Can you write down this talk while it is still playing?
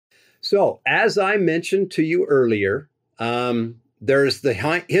So, as I mentioned to you earlier, there's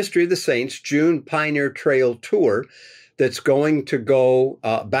the History of the Saints June Pioneer Trail Tour that's going to go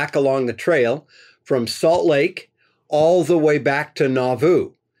back along the trail from Salt Lake all the way back to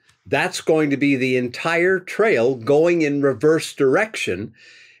Nauvoo. That's going to be the entire trail going in reverse direction.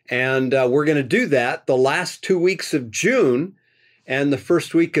 And we're going to do that the last 2 weeks of June and the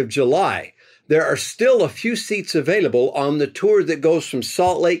first week of July. There are still a few seats available on the tour that goes from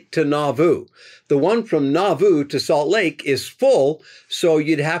Salt Lake to Nauvoo. The one from Nauvoo to Salt Lake is full, so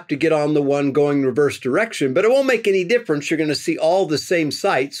you'd have to get on the one going reverse direction, but it won't make any difference. You're going to see all the same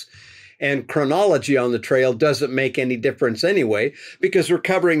sights, and chronology on the trail doesn't make any difference anyway, because we're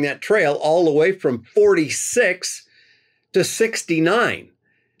covering that trail all the way from 46 to 69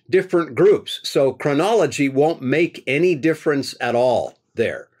 different groups. So chronology won't make any difference at all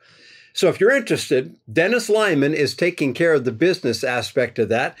there. So if you're interested, Dennis Lyman is taking care of the business aspect of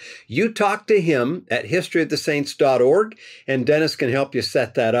that. You talk to him at historyofthesaints.org, and Dennis can help you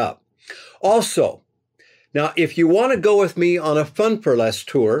set that up. Also, now, if you want to go with me on a Fun for Less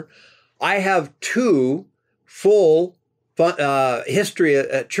tour, I have 2 full church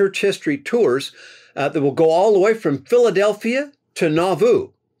history tours that will go all the way from Philadelphia to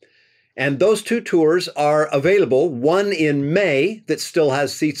Nauvoo. And those 2 tours are available, one in May that still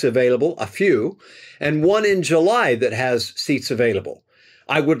has seats available, a few, and one in July that has seats available.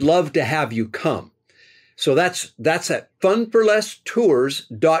 I would love to have you come. So that's at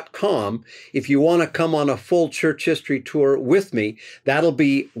funforlesstours.com. If you want to come on a full church history tour with me, that'll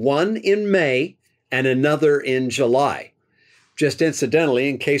be one in May and another in July. Just incidentally,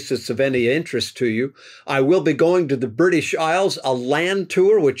 in case it's of any interest to you, I will be going to the British Isles, a land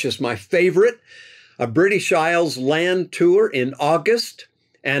tour, which is my favorite, a British Isles land tour in August,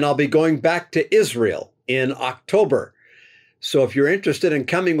 and I'll be going back to Israel in October. So if you're interested in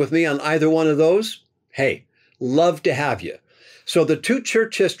coming with me on either one of those, hey, love to have you. So the 2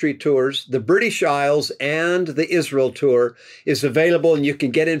 church history tours, the British Isles and the Israel tour, is available, and you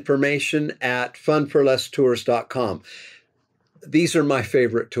can get information at funforlesstours.com. These are my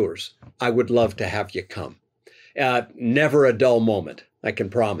favorite tours. I would love to have you come. Never a dull moment, I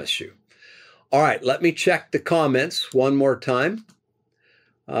can promise you. All right, let me check the comments one more time.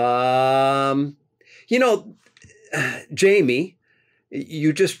 Jamie,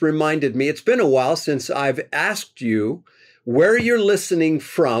 you just reminded me, it's been a while since I've asked you where you're listening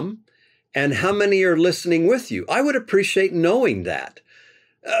from and how many are listening with you. I would appreciate knowing that,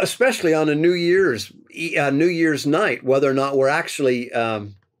 especially on a New Year's night, whether or not we're actually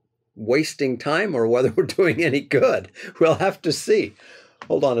wasting time or whether we're doing any good. We'll have to see.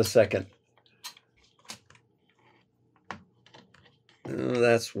 Hold on a second. Oh,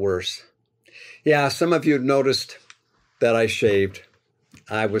 that's worse. Yeah, some of you have noticed that I shaved.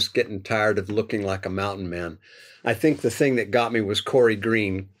 I was getting tired of looking like a mountain man. I think the thing that got me was Corey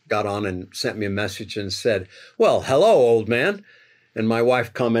Green got on and sent me a message and said, "Well, hello, old man." And my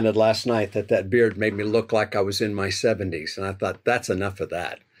wife commented last night that beard made me look like I was in my 70s. And I thought, that's enough of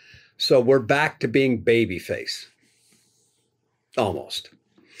that. So we're back to being babyface. Almost.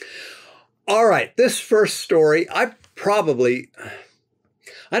 All right, this first story, I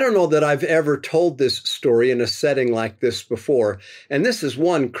don't know that I've ever told this story in a setting like this before, and this is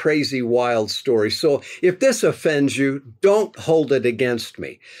one crazy, wild story. So if this offends you, don't hold it against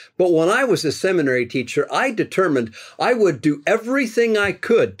me. But when I was a seminary teacher, I determined I would do everything I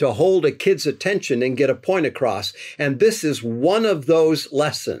could to hold a kid's attention and get a point across, and this is one of those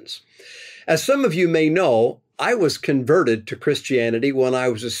lessons. As some of you may know, I was converted to Christianity when I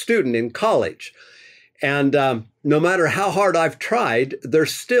was a student in college. And no matter how hard I've tried,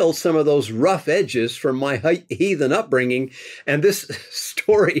 there's still some of those rough edges from my heathen upbringing, and this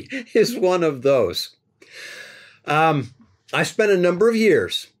story is one of those. I spent a number of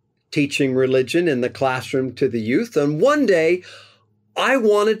years teaching religion in the classroom to the youth, and one day I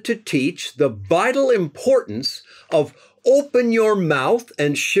wanted to teach the vital importance of open your mouth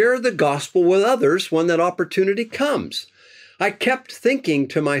and share the gospel with others when that opportunity comes. I kept thinking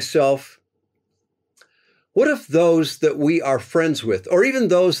to myself, what if those that we are friends with, or even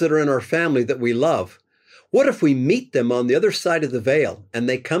those that are in our family that we love, what if we meet them on the other side of the veil and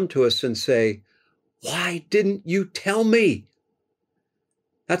they come to us and say, "Why didn't you tell me?"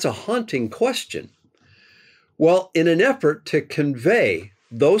 That's a haunting question. Well, in an effort to convey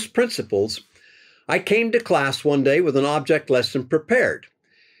those principles, I came to class one day with an object lesson prepared.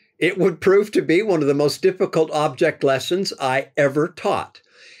 It would prove to be one of the most difficult object lessons I ever taught.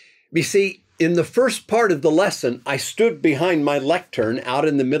 You see, in the first part of the lesson, I stood behind my lectern out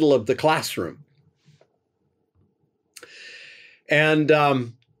in the middle of the classroom. And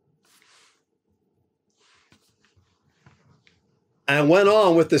and went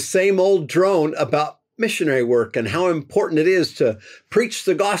on with the same old drone about missionary work and how important it is to preach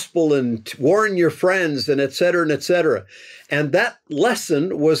the gospel and warn your friends and et cetera and et cetera. And that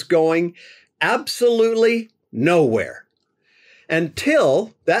lesson was going absolutely nowhere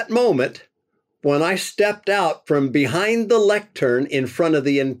until that moment when I stepped out from behind the lectern in front of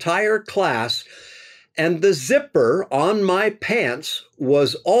the entire class, and the zipper on my pants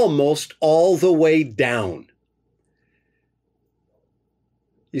was almost all the way down.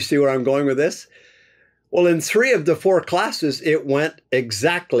 You see where I'm going with this? Well, in 3 of the 4 classes, it went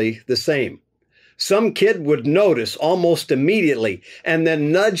exactly the same. Some kid would notice almost immediately and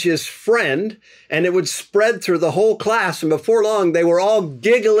then nudge his friend, and it would spread through the whole class. And before long, they were all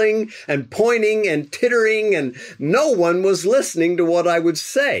giggling and pointing and tittering, and no one was listening to what I would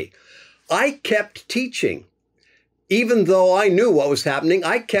say. I kept teaching. Even though I knew what was happening,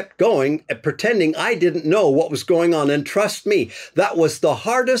 I kept going, pretending I didn't know what was going on. And trust me, that was the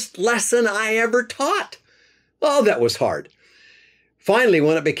hardest lesson I ever taught. Oh, that was hard. Finally,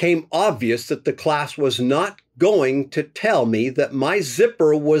 when it became obvious that the class was not going to tell me that my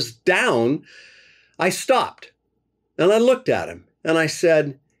zipper was down, I stopped and I looked at him and I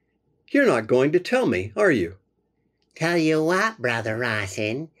said, "You're not going to tell me, are you?" "Tell you what, Brother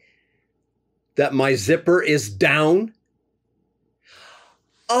Rawson?" "That my zipper is down."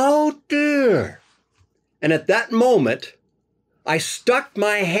 Oh dear. And at that moment, I stuck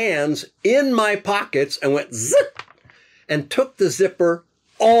my hands in my pockets and went zip and took the zipper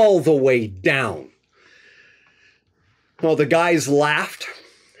all the way down. Well, the guys laughed.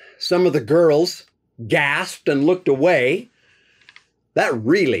 Some of the girls gasped and looked away. That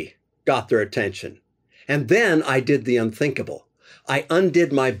really got their attention. And then I did the unthinkable. I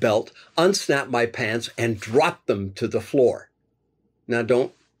undid my belt, unsnapped my pants, and dropped them to the floor. Now,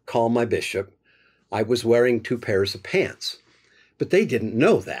 don't call my bishop. I was wearing 2 pairs of pants. But they didn't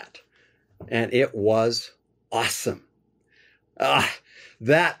know that. And it was awesome.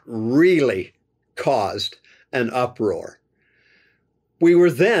 That really caused an uproar. We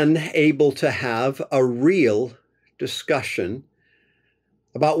were then able to have a real discussion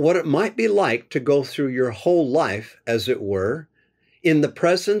about what it might be like to go through your whole life, as it were, in the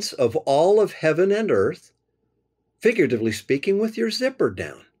presence of all of heaven and earth, figuratively speaking, with your zipper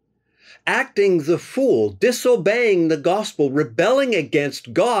down, acting the fool, disobeying the gospel, rebelling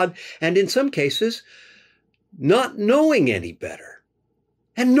against God, and in some cases, not knowing any better.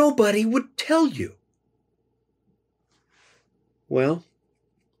 And nobody would tell you. Well,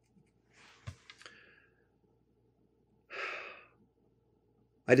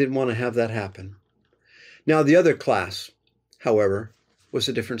 I didn't want to have that happen. Now, the other class, however, was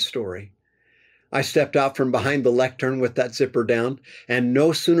a different story. I stepped out from behind the lectern with that zipper down, and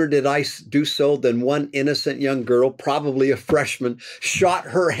no sooner did I do so than one innocent young girl, probably a freshman, shot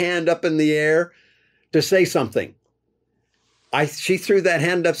her hand up in the air to say something. She threw that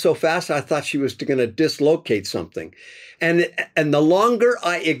hand up so fast, I thought she was going to dislocate something. And the longer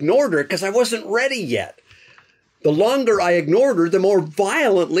I ignored her, because I wasn't ready yet, the longer I ignored her, the more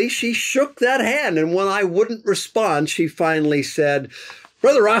violently she shook that hand. And when I wouldn't respond, she finally said,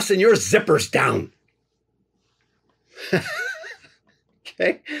 "Brother Rawson, your zipper's down."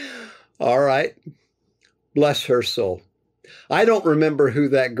 Okay. All right. Bless her soul. I don't remember who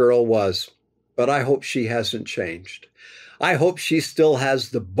that girl was, but I hope she hasn't changed. I hope she still has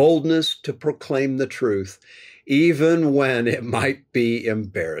the boldness to proclaim the truth, even when it might be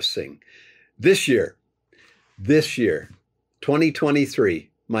embarrassing. This year, 2023,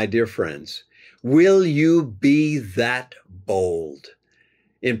 my dear friends, will you be that bold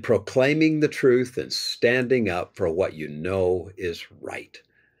in proclaiming the truth and standing up for what you know is right?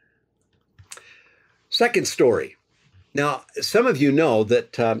 Second story. Now, some of you know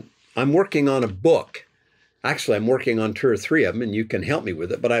that I'm working on a book. Actually, I'm working on 2 or 3 of them, and you can help me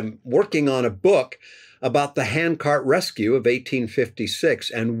with it. But I'm working on a book about the handcart rescue of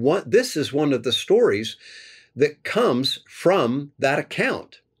 1856. And this is one of the stories that comes from that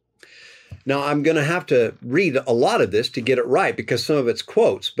account. Now, I'm going to have to read a lot of this to get it right because some of it's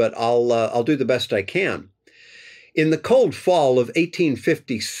quotes, but I'll do the best I can. In the cold fall of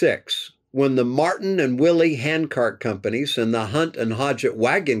 1856, when the Martin and Willie handcart companies and the Hunt and Hodgett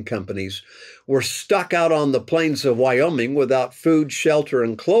wagon companies were stuck out on the plains of Wyoming without food, shelter,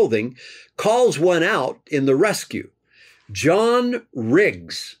 and clothing, calls went out in the rescue. John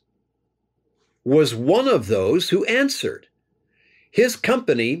Riggs was one of those who answered. His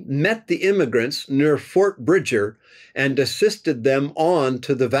company met the immigrants near Fort Bridger and assisted them on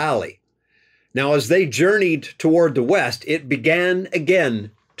to the valley. Now, as they journeyed toward the west, it began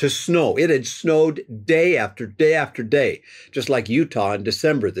again to snow. It had snowed day after day after day, just like Utah in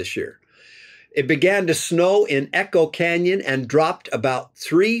December this year. It began to snow in Echo Canyon and dropped about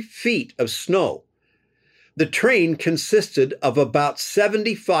 3 feet of snow. The train consisted of about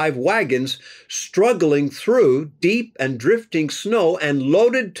 75 wagons struggling through deep and drifting snow and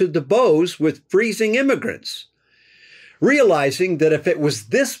loaded to the bows with freezing immigrants. Realizing that if it was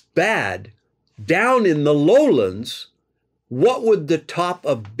this bad down in the lowlands, what would the top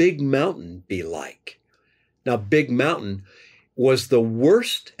of Big Mountain be like? Now, Big Mountain was the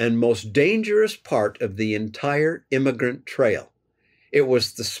worst and most dangerous part of the entire immigrant trail. It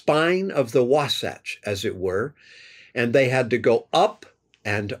was the spine of the Wasatch, as it were, and they had to go up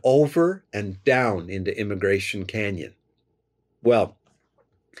and over and down into Immigration Canyon. Well,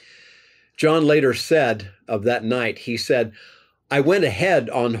 John later said of that night, he said, "I went ahead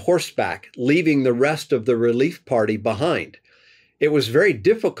on horseback, leaving the rest of the relief party behind. It was very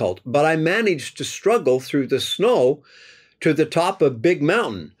difficult, but I managed to struggle through the snow to the top of Big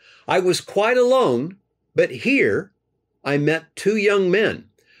Mountain. I was quite alone, but here I met 2 young men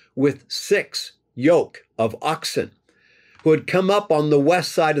with 6 yoke of oxen who had come up on the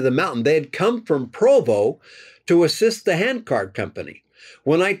west side of the mountain. They had come from Provo to assist the handcart company.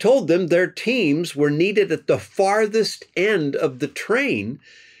 When I told them their teams were needed at the farthest end of the train,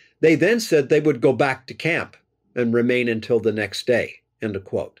 they then said they would go back to camp and remain until the next day." End of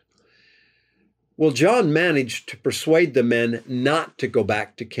quote. Well, John managed to persuade the men not to go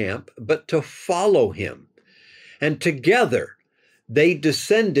back to camp, but to follow him. And together, they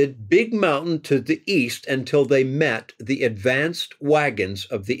descended Big Mountain to the east until they met the advanced wagons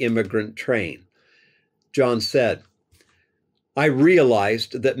of the immigrant train. John said, "I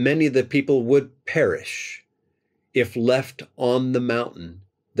realized that many of the people would perish if left on the mountain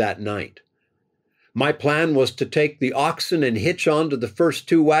that night. My plan was to take the oxen and hitch on to the first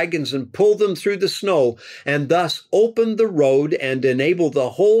 2 wagons and pull them through the snow, and thus open the road and enable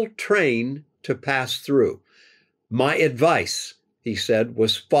the whole train to pass through. My advice," he said,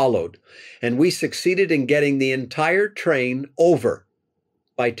 "was followed, and we succeeded in getting the entire train over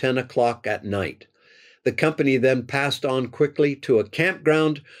by 10 o'clock at night. The company then passed on quickly to a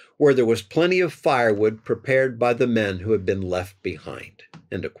campground where there was plenty of firewood prepared by the men who had been left behind."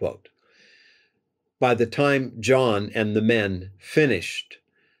 End of quote. By the time John and the men finished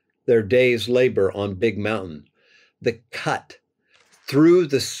their day's labor on Big Mountain, the cut through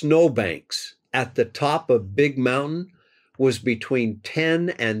the snowbanks at the top of Big Mountain was between 10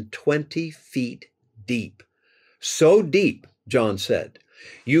 and 20 feet deep. So deep, John said,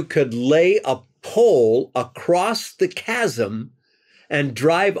 you could lay a pole across the chasm and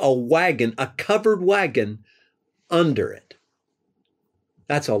drive a wagon, a covered wagon, under it.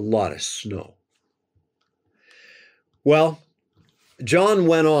 That's a lot of snow. Well, John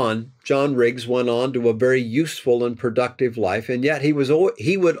Riggs went on to a very useful and productive life, and yet he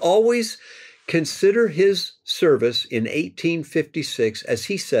would always consider his service in 1856, as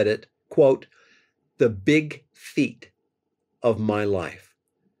he said it, quote, "the big feat of my life."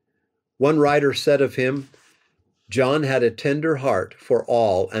 One writer said of him, "John had a tender heart for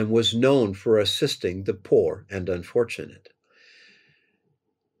all and was known for assisting the poor and unfortunate."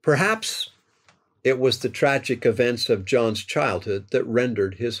 Perhaps it was the tragic events of John's childhood that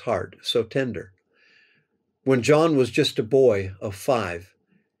rendered his heart so tender. When John was just a boy of 5,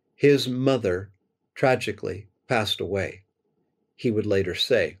 his mother tragically passed away. He would later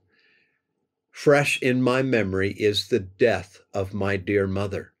say, "Fresh in my memory is the death of my dear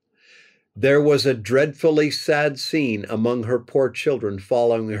mother. There was a dreadfully sad scene among her poor children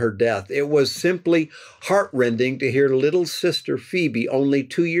following her death. It was simply heartrending to hear little sister Phoebe, only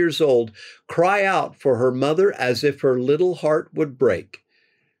 2 years old, cry out for her mother as if her little heart would break.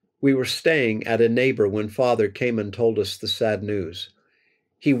 We were staying at a neighbor when Father came and told us the sad news.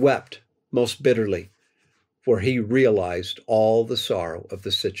 He wept most bitterly, for he realized all the sorrow of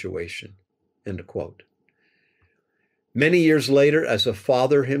the situation." End quote. Many years later, as a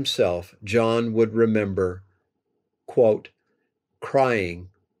father himself, John would remember, quote, "crying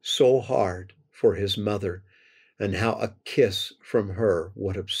so hard for his mother, and how a kiss from her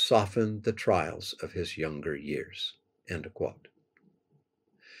would have softened the trials of his younger years." End quote.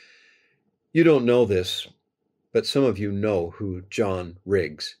 You don't know this, but some of you know who John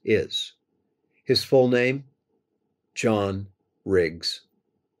Riggs is. His full name, John Riggs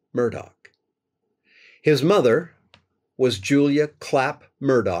Murdock. His mother was Julia Clapp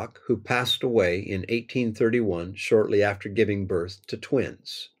Murdock, who passed away in 1831, shortly after giving birth to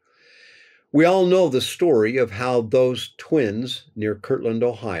twins. We all know the story of how those twins near Kirtland,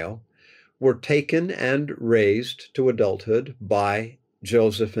 Ohio, were taken and raised to adulthood by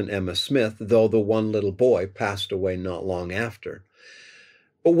Joseph and Emma Smith, though the one little boy passed away not long after.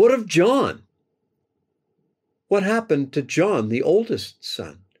 But what of John? What happened to John, the oldest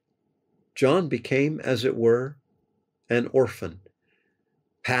son? John became, as it were, an orphan,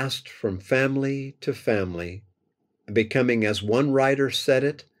 passed from family to family, becoming, as one writer said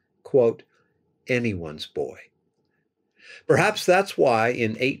it, quote, anyone's boy. Perhaps that's why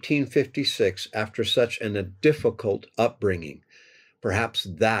in 1856, after such a difficult upbringing, perhaps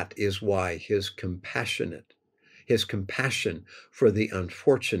that is why his compassion for the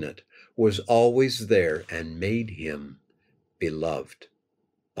unfortunate was always there and made him beloved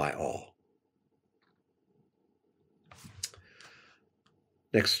by all.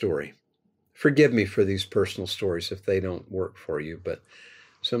 Next story. Forgive me for these personal stories if they don't work for you, but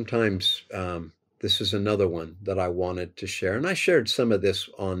sometimes this is another one that I wanted to share, and I shared some of this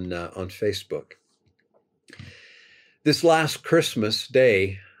on Facebook. This last Christmas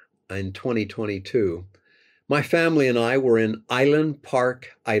Day in 2022, my family and I were in Island Park,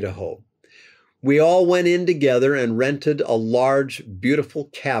 Idaho. We all went in together and rented a large, beautiful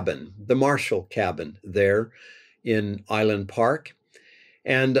cabin, the Marshall cabin there in Island Park.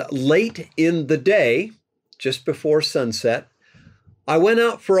 And late in the day, just before sunset, I went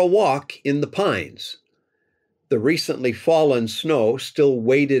out for a walk in the pines. The recently fallen snow still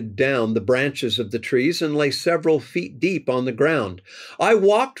weighted down the branches of the trees and lay several feet deep on the ground. I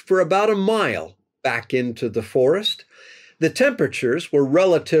walked for about a mile back into the forest. The temperatures were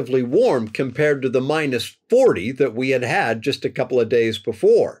relatively warm compared to the -40 that we had had just a couple of days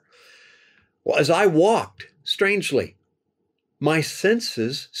before. Well, as I walked, strangely, my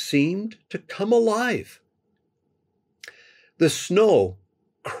senses seemed to come alive. The snow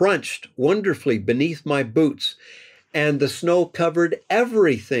crunched wonderfully beneath my boots, and the snow covered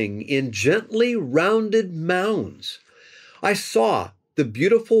everything in gently rounded mounds. I saw the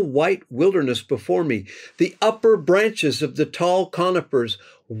beautiful white wilderness before me, the upper branches of the tall conifers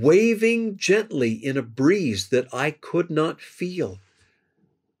waving gently in a breeze that I could not feel.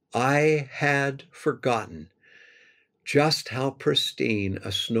 I had forgotten just how pristine a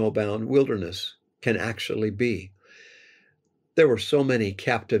snowbound wilderness can actually be. There were so many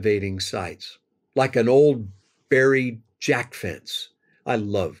captivating sights, like an old buried jack fence. I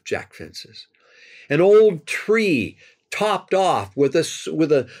love jack fences. An old tree topped off with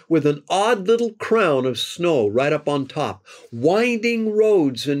an odd little crown of snow right up on top, winding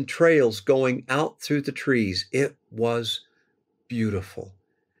roads and trails going out through the trees. It was beautiful.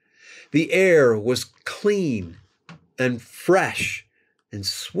 The air was clean and fresh and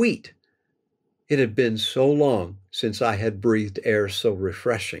sweet. It had been so long since I had breathed air so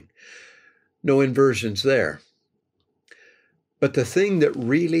refreshing. No inversions there. But the thing that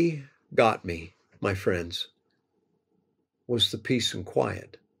really got me, my friends, was the peace and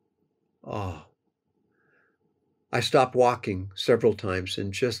quiet. Oh, I stopped walking several times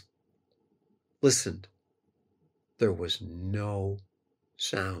and just listened. There was no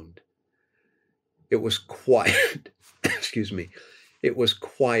sound. It was quiet. Excuse me. It was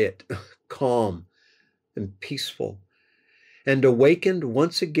quiet, calm, and peaceful, and awakened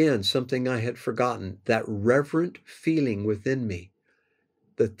once again something I had forgotten, that reverent feeling within me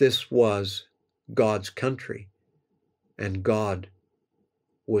that this was God's country, and God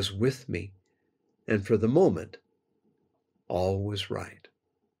was with me, and for the moment, all was right.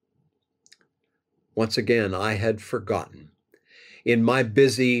 Once again, I had forgotten, in my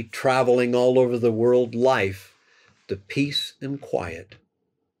busy traveling all over the world life, the peace and quiet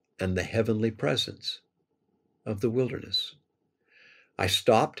and the heavenly presence of the wilderness. I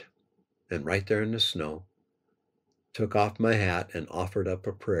stopped, and right there in the snow, took off my hat and offered up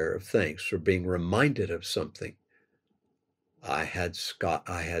a prayer of thanks for being reminded of something I had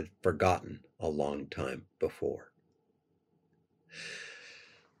forgotten a long time before.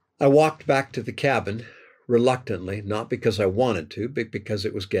 I walked back to the cabin reluctantly, not because I wanted to, but because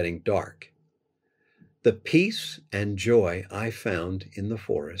it was getting dark. The peace and joy I found in the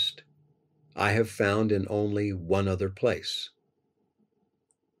forest, I have found in only one other place,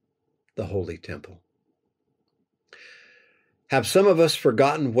 the Holy Temple. Have some of us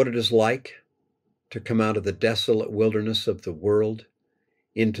forgotten what it is like to come out of the desolate wilderness of the world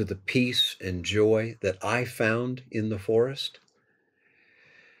into the peace and joy that I found in the forest?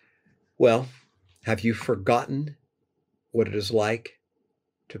 Well, have you forgotten what it is like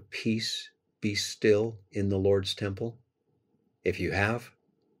to be still in the Lord's temple? If you have,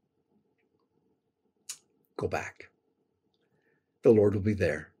 go back. The Lord will be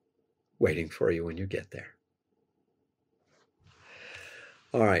there waiting for you when you get there.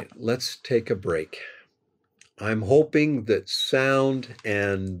 All right, let's take a break. I'm hoping that sound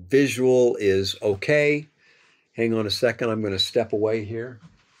and visual is okay. Hang on a second. I'm going to step away here.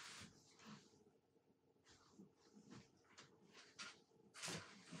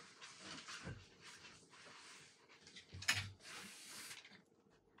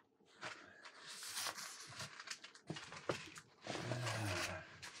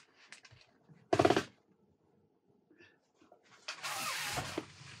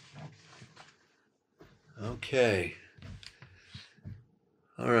 Okay.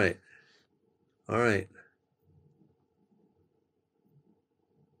 All right. All right.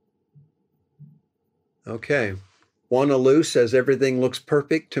 Okay. Wanaloo says everything looks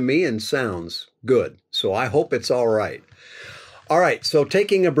perfect to me and sounds good. So I hope it's all right. All right. So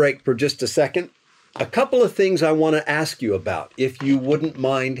taking a break for just a second, a couple of things I want to ask you about, if you wouldn't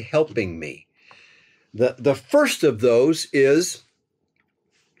mind helping me. The first of those is,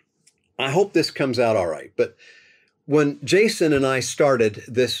 I hope this comes out all right, but when Jason and I started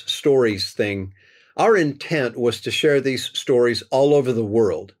this stories thing, our intent was to share these stories all over the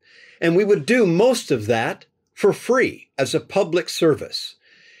world. And we would do most of that for free as a public service.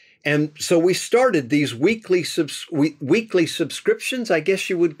 And so we started these weekly subscriptions, I guess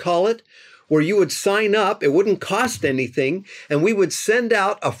you would call it, where you would sign up. It wouldn't cost anything. And we would send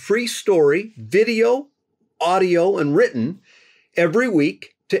out a free story, video, audio, and written every week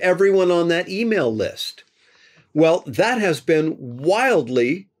to everyone on that email list. Well, that has been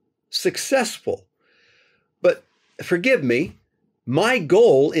wildly successful. But forgive me, my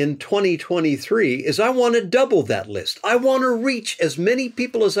goal in 2023 is I want to double that list. I want to reach as many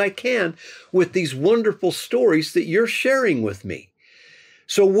people as I can with these wonderful stories that you're sharing with me.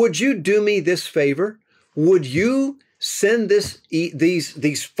 So would you do me this favor? Would you send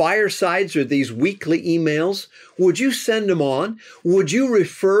these firesides or these weekly emails? Would you send them on? Would you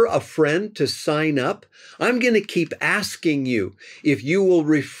refer a friend to sign up? I'm going to keep asking you if you will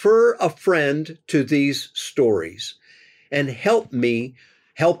refer a friend to these stories and help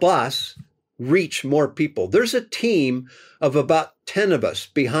us reach more people. There's a team of about 10 of us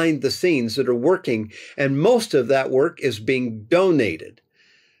behind the scenes that are working, and most of that work is being donated.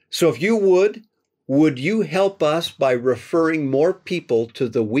 So if you would you help us by referring more people to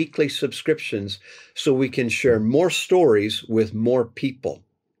the weekly subscriptions so we can share more stories with more people?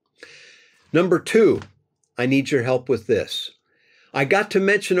 Number 2, I need your help with this. I got to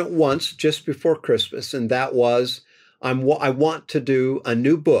mention it once just before Christmas, and that was I want to do a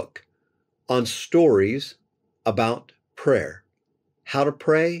new book on stories about prayer. How to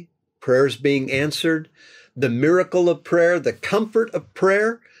pray, prayers being answered, the miracle of prayer, the comfort of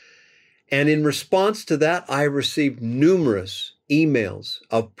prayer. And in response to that, I received numerous emails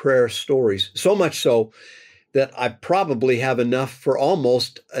of prayer stories, so much so that I probably have enough for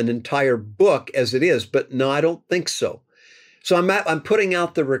almost an entire book as it is, but no, I don't think so. So I'm putting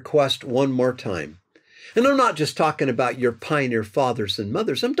out the request one more time. And I'm not just talking about your pioneer fathers and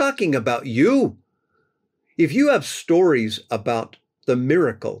mothers. I'm talking about you. If you have stories about the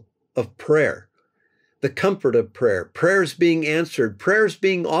miracle of prayer, the comfort of prayer, prayers being answered, prayers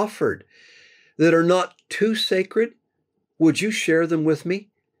being offered that are not too sacred, would you share them with me?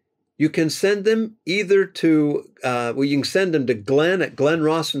 You can send them either to, you can send them to Glenn at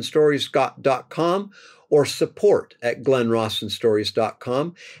glennrawsonstories.com or support at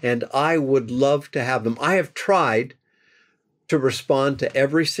glennrawsonstories.com, and I would love to have them. I have tried to respond to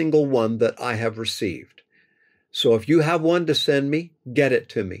every single one that I have received. So if you have one to send me, get it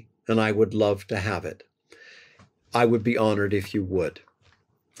to me, and I would love to have it. I would be honored if you would.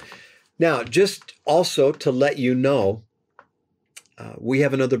 Now, just also to let you know, we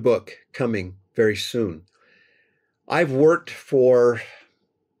have another book coming very soon. I've worked for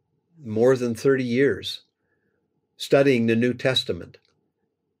more than 30 years studying the New Testament.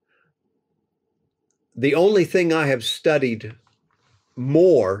 The only thing I have studied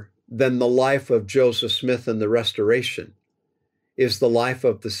more than the life of Joseph Smith and the Restoration is the life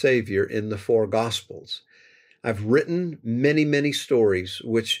of the Savior in the 4 Gospels. I've written many, many stories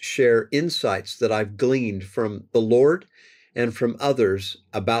which share insights that I've gleaned from the Lord and from others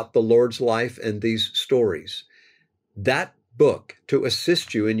about the Lord's life and these stories. That book, to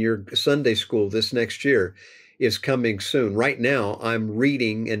assist you in your Sunday school this next year, is coming soon. Right now, I'm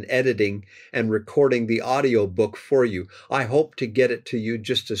reading and editing and recording the audio book for you. I hope to get it to you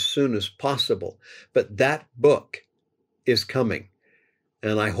just as soon as possible. But that book is coming,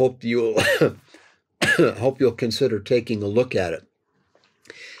 and I hope you'll consider taking a look at it.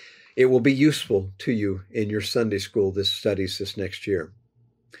 It will be useful to you in your Sunday school studies this next year.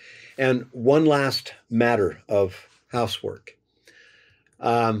 And one last matter of housework.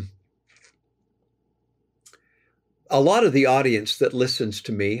 A lot of the audience that listens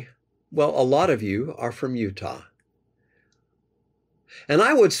to me, well, a lot of you are from Utah. And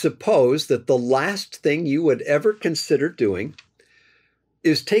I would suppose that the last thing you would ever consider doing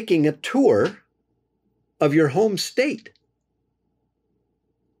is taking a tour of your home state.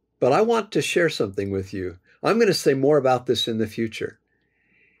 But I want to share something with you. I'm going to say more about this in the future.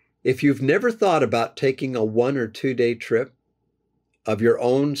 If you've never thought about taking a 1 or 2 day trip of your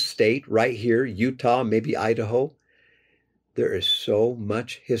own state right here, Utah, maybe Idaho, there is so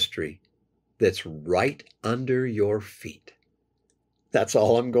much history that's right under your feet. That's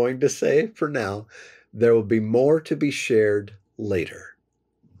all I'm going to say for now. There will be more to be shared later.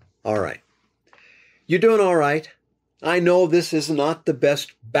 All right. You doing all right? I know this is not the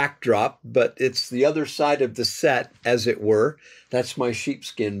best backdrop, but it's the other side of the set, as it were. That's my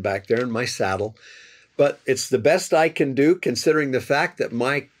sheepskin back there in my saddle. But it's the best I can do, considering the fact that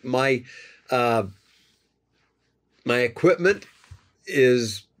my equipment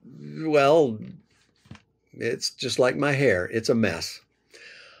is, well, it's just like my hair. It's a mess.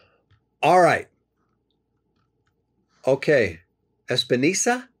 All right. Okay.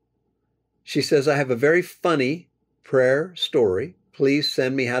 Espinosa? She says, I have a very funny prayer story. Please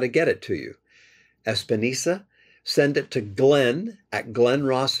send me how to get it to you. Espinosa, send it to Glenn at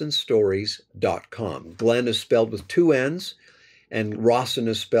glenrawsonstories.com. Glenn is spelled with 2 N's, and Rawson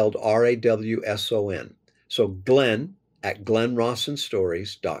is spelled R-A-W-S-O-N. So Glenn at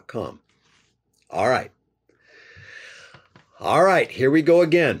glenrawsonstories.com. All right. All right, here we go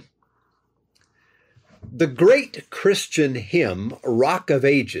again. The great Christian hymn, Rock of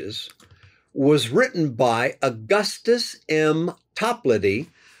Ages, was written by Augustus M. Toplady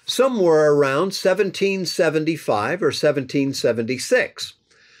somewhere around 1775 or 1776.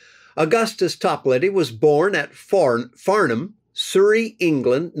 Augustus Toplady was born at Farnham, Surrey,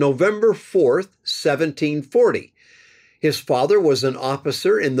 England, November 4th, 1740. His father was an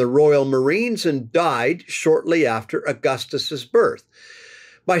officer in the Royal Marines and died shortly after Augustus's birth.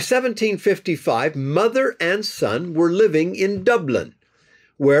 By 1755, mother and son were living in Dublin,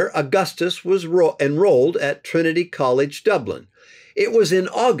 where Augustus was enrolled at Trinity College, Dublin. It was in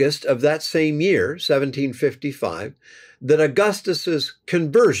August of that same year, 1755, that Augustus's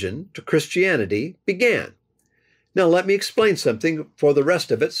conversion to Christianity began. Now, let me explain something for the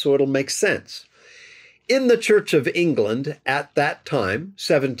rest of it so it'll make sense. In the Church of England at that time,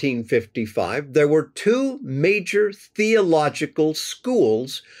 1755, there were 2 major theological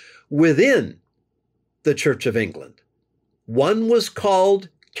schools within the Church of England. One was called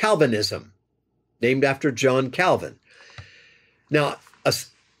Calvinism, named after John Calvin. Now,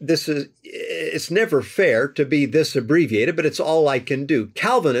 it's never fair to be this abbreviated, but it's all I can do.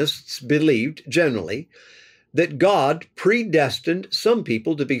 Calvinists believed generally that God predestined some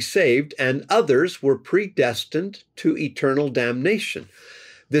people to be saved and others were predestined to eternal damnation.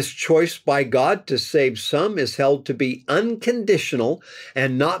 This choice by God to save some is held to be unconditional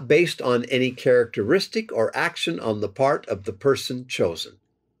and not based on any characteristic or action on the part of the person chosen.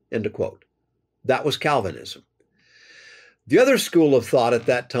 End of quote. That was Calvinism. The other school of thought at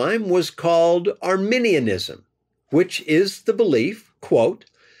that time was called Arminianism, which is the belief, quote,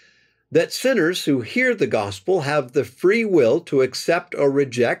 that sinners who hear the gospel have the free will to accept or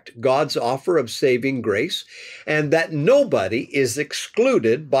reject God's offer of saving grace, and that nobody is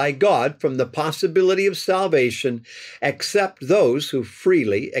excluded by God from the possibility of salvation except those who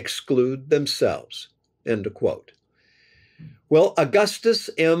freely exclude themselves. End of quote. Well, Augustus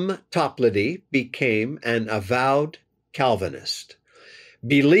M. Toplady became an avowed Calvinist,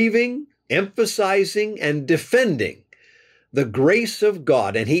 believing, emphasizing, and defending the grace of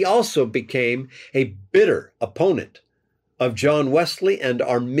God, and he also became a bitter opponent of John Wesley and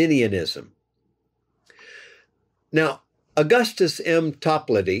Arminianism. Now, Augustus M.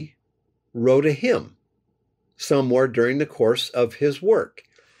 Toplady wrote a hymn somewhere during the course of his work.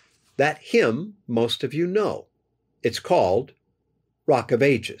 That hymn, most of you know. It's called Rock of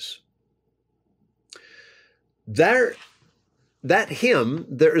Ages. That hymn,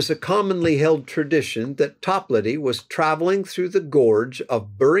 there is a commonly held tradition that Toplady was traveling through the gorge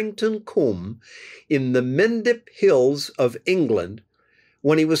of Burrington Combe in the Mendip Hills of England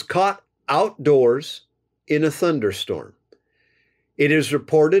when he was caught outdoors in a thunderstorm. It is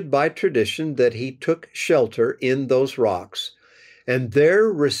reported by tradition that he took shelter in those rocks and there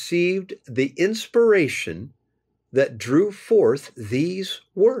received the inspiration that drew forth these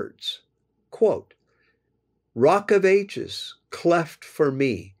words, quote, "Rock of ages, cleft for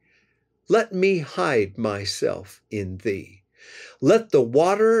me, let me hide myself in thee. Let the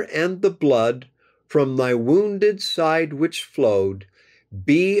water and the blood from thy wounded side which flowed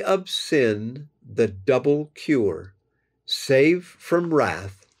be of sin the double cure, save from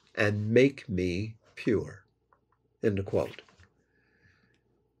wrath, and make me pure. End of quote.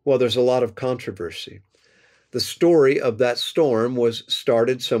 Well, there's a lot of controversy. The story of that storm was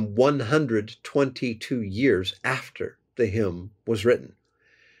started some 122 years after the hymn was written.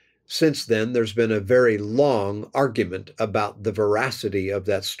 Since then, there's been a very long argument about the veracity of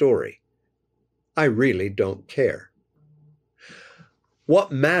that story. I really don't care.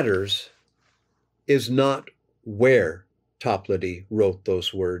 What matters is not where Toplady wrote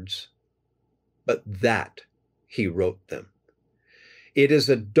those words, but that he wrote them. It is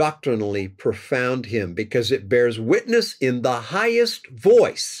a doctrinally profound hymn because it bears witness in the highest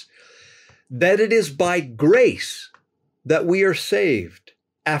voice that it is by grace that we are saved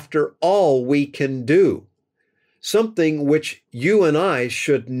after all we can do, something which you and I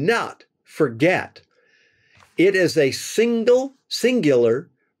should not forget. It is a singular,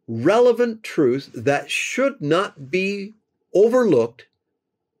 relevant truth that should not be overlooked,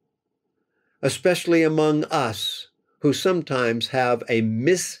 especially among us who sometimes have a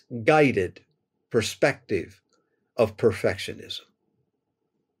misguided perspective of perfectionism.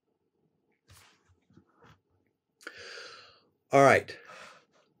 All right.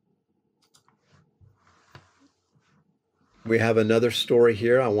 We have another story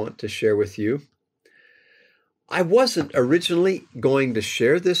here I want to share with you. I wasn't originally going to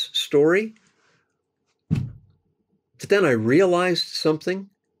share this story, but then I realized something.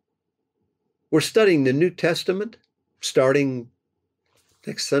 We're studying the New Testament starting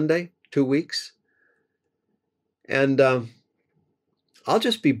next Sunday, 2 weeks. And I'll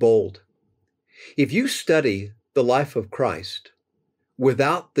just be bold. If you study the life of Christ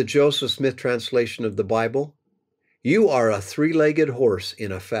without the Joseph Smith translation of the Bible, you are a three-legged horse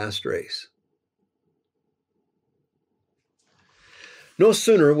in a fast race. No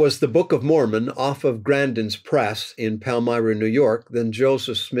sooner was the Book of Mormon off of Grandin's press in Palmyra, New York, than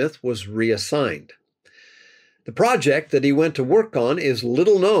Joseph Smith was reassigned. The project that he went to work on is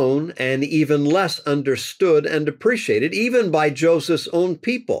little known and even less understood and appreciated, even by Joseph's own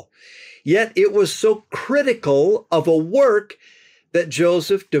people. Yet it was so critical of a work that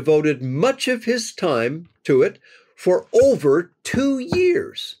Joseph devoted much of his time to it for over 2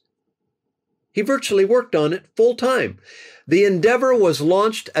 years. He virtually worked on it full time. The endeavor was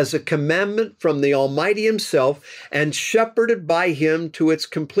launched as a commandment from the Almighty himself and shepherded by him to its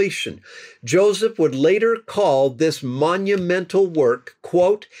completion. Joseph would later call this monumental work,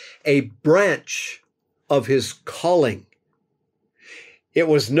 quote, a branch of his calling. It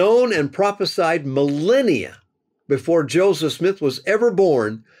was known and prophesied millennia before Joseph Smith was ever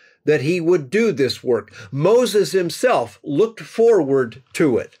born that he would do this work. Moses himself looked forward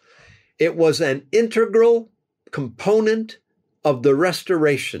to it. It was an integral component of the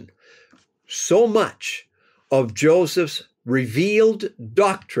restoration. So much of Joseph's revealed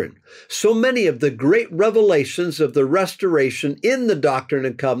doctrine, so many of the great revelations of the restoration in the Doctrine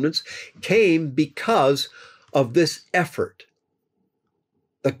and Covenants came because of this effort.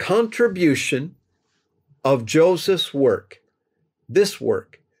 The contribution of Joseph's work, this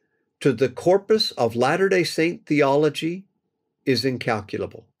work, to the corpus of Latter-day Saint theology is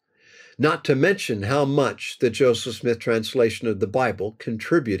incalculable. Not to mention how much the Joseph Smith translation of the Bible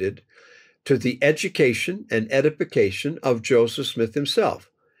contributed to the education and edification of Joseph Smith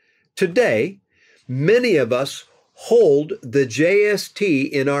himself. Today, many of us hold the JST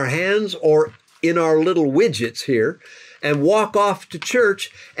in our hands or in our little widgets here and walk off to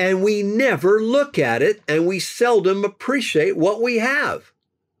church, and we never look at it, and we seldom appreciate what we have.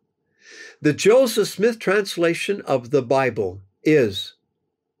 The Joseph Smith translation of the Bible is,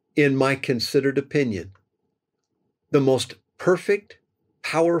 in my considered opinion, the most perfect,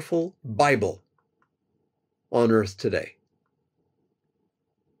 powerful Bible on earth today.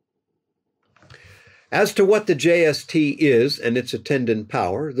 As to what the JST is and its attendant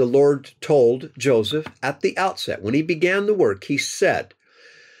power, the Lord told Joseph at the outset, when he began the work, he said,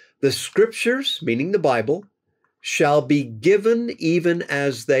 "The scriptures," meaning the Bible, "shall be given even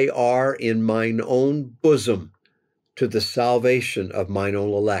as they are in mine own bosom, to the salvation of mine own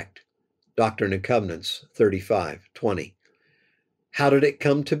elect." Doctrine and Covenants 35:20. How did it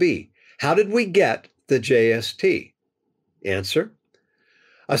come to be? How did we get the JST? Answer: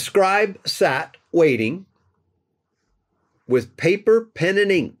 a scribe sat waiting with paper, pen, and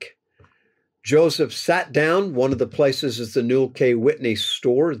ink. Joseph sat down. One of the places is the Newell K. Whitney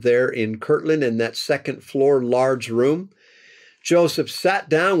store there in Kirtland in that second floor large room. Joseph sat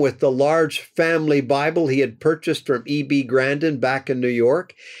down with the large family Bible he had purchased from E.B. Grandin back in New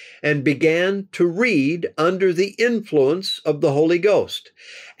York and began to read under the influence of the Holy Ghost.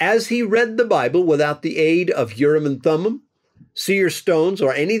 As he read the Bible without the aid of Urim and Thummim, seer stones,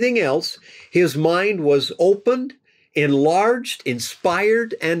 or anything else, his mind was opened, enlarged,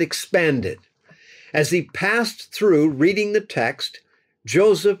 inspired, and expanded. As he passed through reading the text,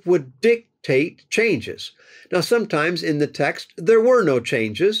 Joseph would dictate changes. Now, sometimes in the text, there were no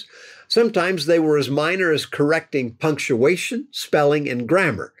changes. Sometimes they were as minor as correcting punctuation, spelling, and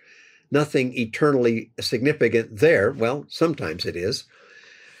grammar. Nothing eternally significant there. Well, sometimes it is.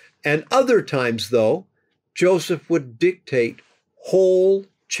 And other times, though, Joseph would dictate whole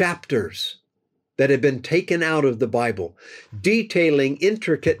chapters that had been taken out of the Bible, detailing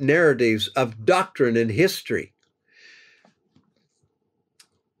intricate narratives of doctrine and history,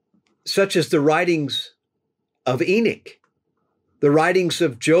 such as the writings of Enoch, the writings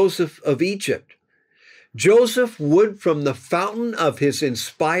of Joseph of Egypt. Joseph would, from the fountain of his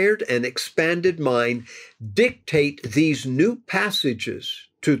inspired and expanded mind, dictate these new passages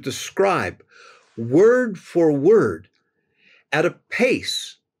to the scribe, word for word, at a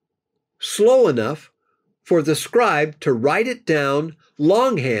pace slow enough for the scribe to write it down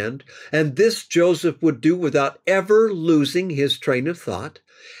longhand, and this Joseph would do without ever losing his train of thought,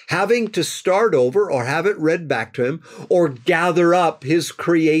 having to start over or have it read back to him, or gather up his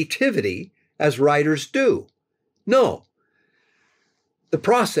creativity as writers do. No, the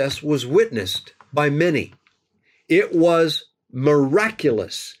process was witnessed by many. It was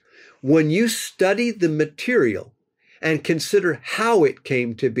miraculous. When you study the material and consider how it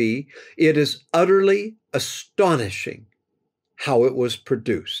came to be, it is utterly astonishing how it was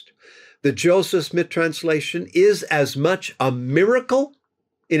produced. The Joseph Smith translation is as much a miracle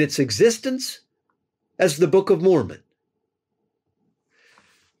in its existence as the Book of Mormon,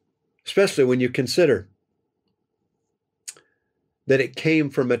 especially when you consider that it came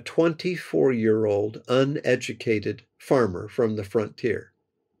from a 24-year-old uneducated farmer from the frontier.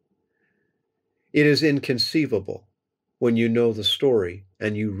 It is inconceivable when you know the story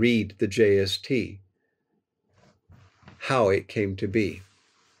and you read the JST, how it came to be.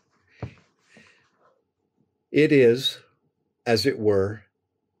 It is, as it were,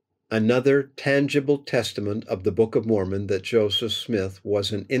 another tangible testament of the Book of Mormon that Joseph Smith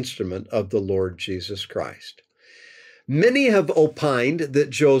was an instrument of the Lord Jesus Christ. Many have opined that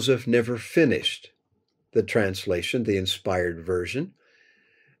Joseph never finished the translation, the inspired version,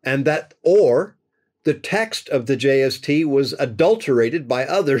 and that, or the text of the JST was adulterated by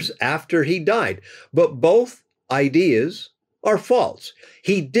others after he died. But both ideas are false.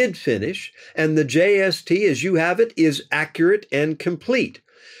 He did finish, and the JST, as you have it, is accurate and complete.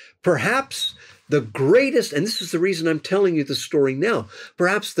 Perhaps the greatest, and this is the reason I'm telling you the story now,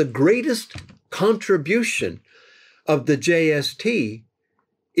 perhaps the greatest contribution of the JST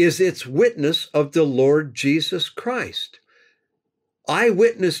is its witness of the Lord Jesus Christ. I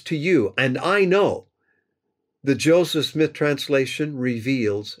witness to you, and I know the Joseph Smith translation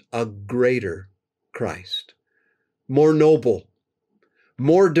reveals a greater Christ, more noble,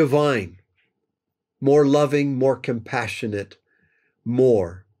 more divine, more loving, more compassionate,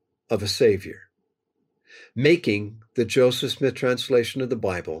 more of a Savior, making the Joseph Smith translation of the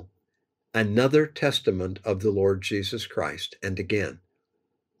Bible another testament of the Lord Jesus Christ, and again,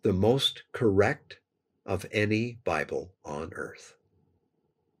 the most correct of any Bible on earth.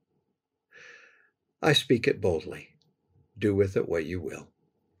 I speak it boldly. Do with it what you will.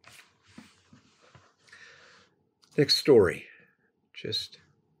 Next story.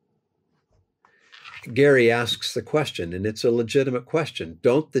 Gary asks the question, and it's a legitimate question.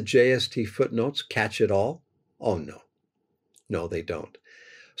 Don't the JST footnotes catch it all? Oh, no. No, they don't.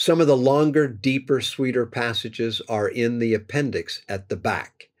 Some of the longer, deeper, sweeter passages are in the appendix at the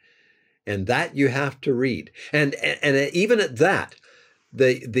back, and that you have to read. And even at that,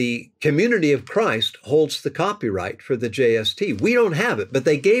 the Community of Christ holds the copyright for the JST. We don't have it, but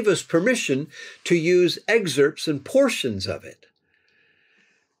they gave us permission to use excerpts and portions of it.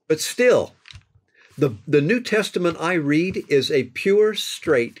 But still, the New Testament I read is a pure,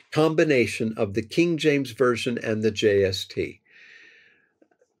 straight combination of the King James Version and the JST.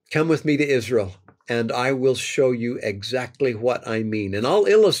 Come with me to Israel, and I will show you exactly what I mean. And I'll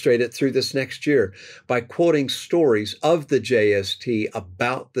illustrate it through this next year by quoting stories of the JST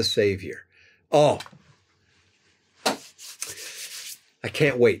about the Savior. Oh, I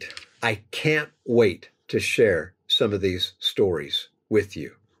can't wait. I can't wait to share some of these stories with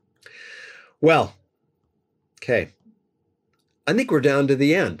you. Well, okay. I think we're down to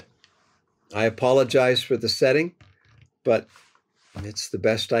the end. I apologize for the setting, but It's the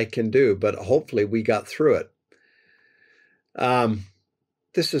best I can do, but hopefully we got through it.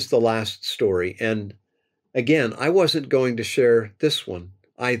 This is the last story. And again, I wasn't going to share this one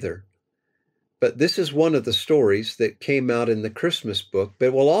either. But this is one of the stories that came out in the Christmas book,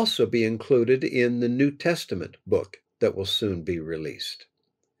 but will also be included in the New Testament book that will soon be released.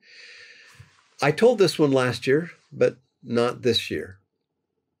 I told this one last year, but not this year.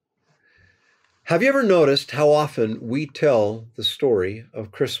 Have you ever noticed how often we tell the story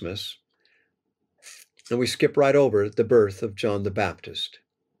of Christmas and we skip right over the birth of John the Baptist?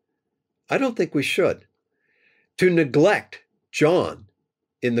 I don't think we should. To neglect John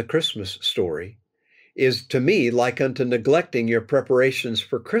in the Christmas story is, to me, like unto neglecting your preparations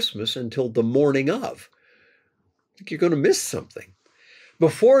for Christmas until the morning of. I think you're going to miss something.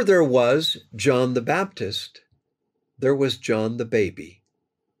 Before there was John the Baptist, there was John the baby.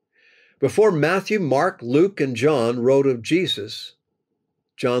 Before Matthew, Mark, Luke, and John wrote of Jesus,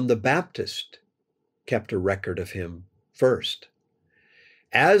 John the Baptist kept a record of him first.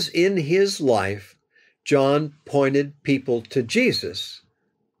 As in his life, John pointed people to Jesus,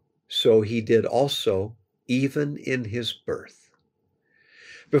 so he did also even in his birth.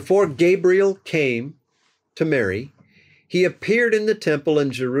 Before Gabriel came to Mary, he appeared in the temple in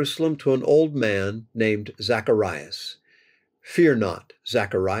Jerusalem to an old man named Zacharias. "Fear not,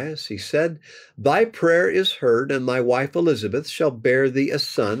 Zacharias," he said, "thy prayer is heard, and thy wife Elizabeth shall bear thee a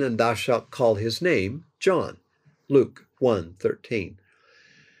son, and thou shalt call his name John." Luke 1:13.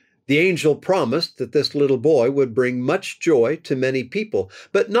 The angel promised that this little boy would bring much joy to many people,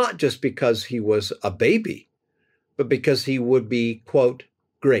 but not just because he was a baby, but because he would be, quote,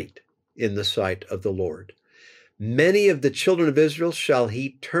 great in the sight of the Lord. Many of the children of Israel shall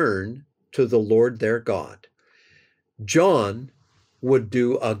he turn to the Lord their God. John would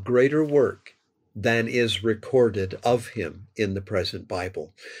do a greater work than is recorded of him in the present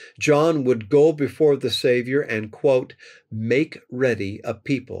Bible. John would go before the Savior and, quote, make ready a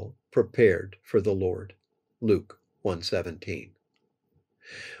people prepared for the Lord. Luke 1:17.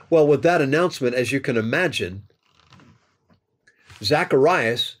 Well, with that announcement, as you can imagine,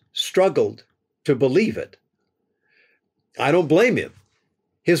 Zacharias struggled to believe it. I don't blame him.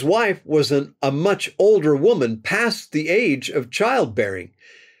 His wife was a much older woman, past the age of childbearing.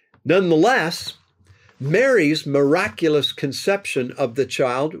 Nonetheless, Mary's miraculous conception of the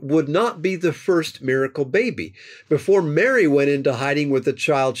child would not be the first miracle baby. Before Mary went into hiding with a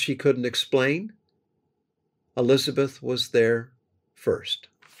child she couldn't explain, Elizabeth was there first.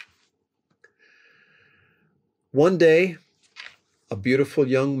 One day, a beautiful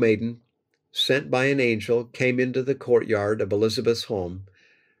young maiden, sent by an angel, came into the courtyard of Elizabeth's home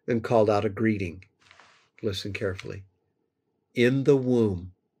and called out a greeting. Listen carefully. In the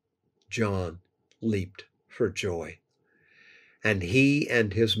womb, John leaped for joy, and he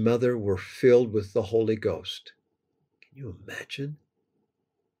and his mother were filled with the Holy Ghost. Can you imagine?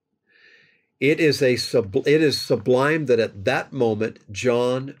 It is sublime that at that moment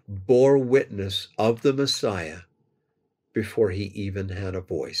John bore witness of the Messiah before he even had a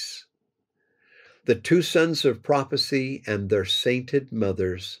voice. The two sons of prophecy and their sainted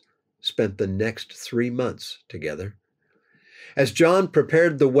mothers spent the next 3 months together. As John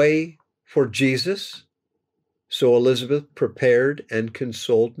prepared the way for Jesus, so Elizabeth prepared and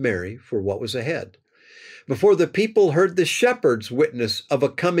consoled Mary for what was ahead. Before the people heard the shepherds' witness of a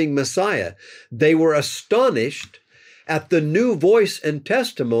coming Messiah, they were astonished at the new voice and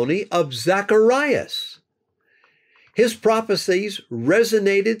testimony of Zacharias. His prophecies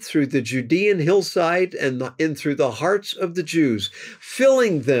resonated through the Judean hillside and through the hearts of the Jews,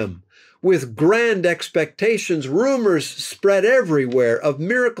 filling them with grand expectations. Rumors spread everywhere of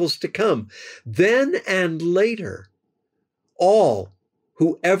miracles to come. Then and later, all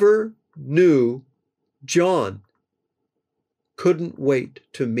who ever knew John couldn't wait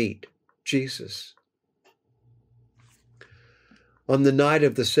to meet Jesus. On the night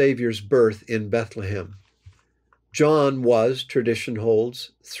of the Savior's birth in Bethlehem, John was, tradition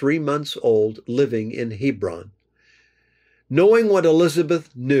holds, 3 months old, living in Hebron. Knowing what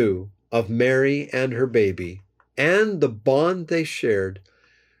Elizabeth knew of Mary and her baby and the bond they shared,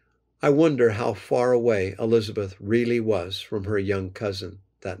 I wonder how far away Elizabeth really was from her young cousin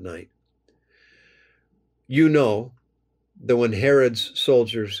that night. You know that when Herod's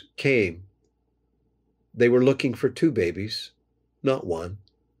soldiers came, they were looking for 2 babies, not 1.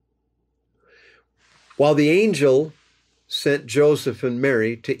 While the angel sent Joseph and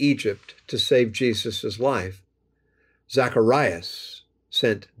Mary to Egypt to save Jesus' life, Zacharias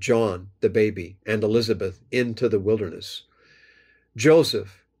sent John, the baby, and Elizabeth into the wilderness.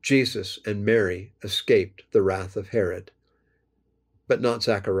 Joseph, Jesus, and Mary escaped the wrath of Herod. but not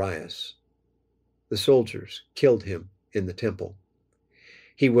Zacharias. The soldiers killed him in the temple.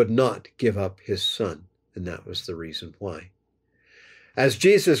 He would not give up his son, and that was the reason why. As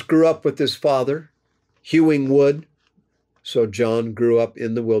Jesus grew up with his father, hewing wood, so John grew up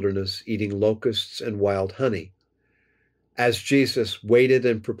in the wilderness, eating locusts and wild honey. As Jesus waited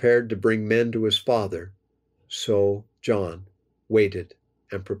and prepared to bring men to his father, so John waited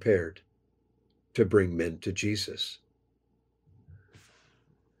and prepared to bring men to Jesus.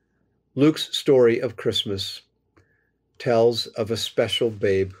 Luke's story of Christmas tells of a special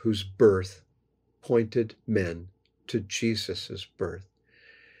babe whose birth pointed men to Jesus' birth.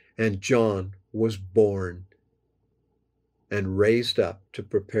 And John was born and raised up to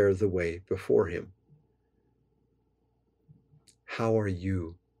prepare the way before him. How are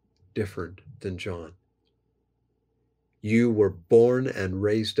you different than John? You were born and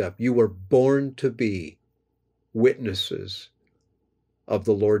raised up. You were born to be witnesses of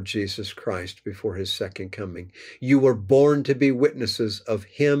the Lord Jesus Christ before his second coming. You were born to be witnesses of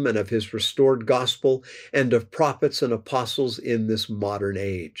him and of his restored gospel and of prophets and apostles in this modern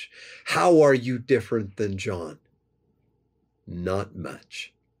age. How are you different than John? Not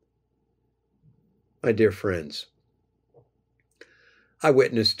much. My dear friends, I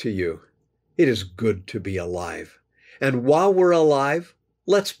witness to you, it is good to be alive. And while we're alive,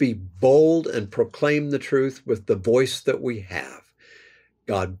 let's be bold and proclaim the truth with the voice that we have.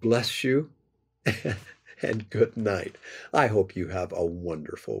 God bless you and good night. I hope you have a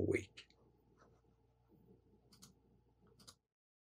wonderful week.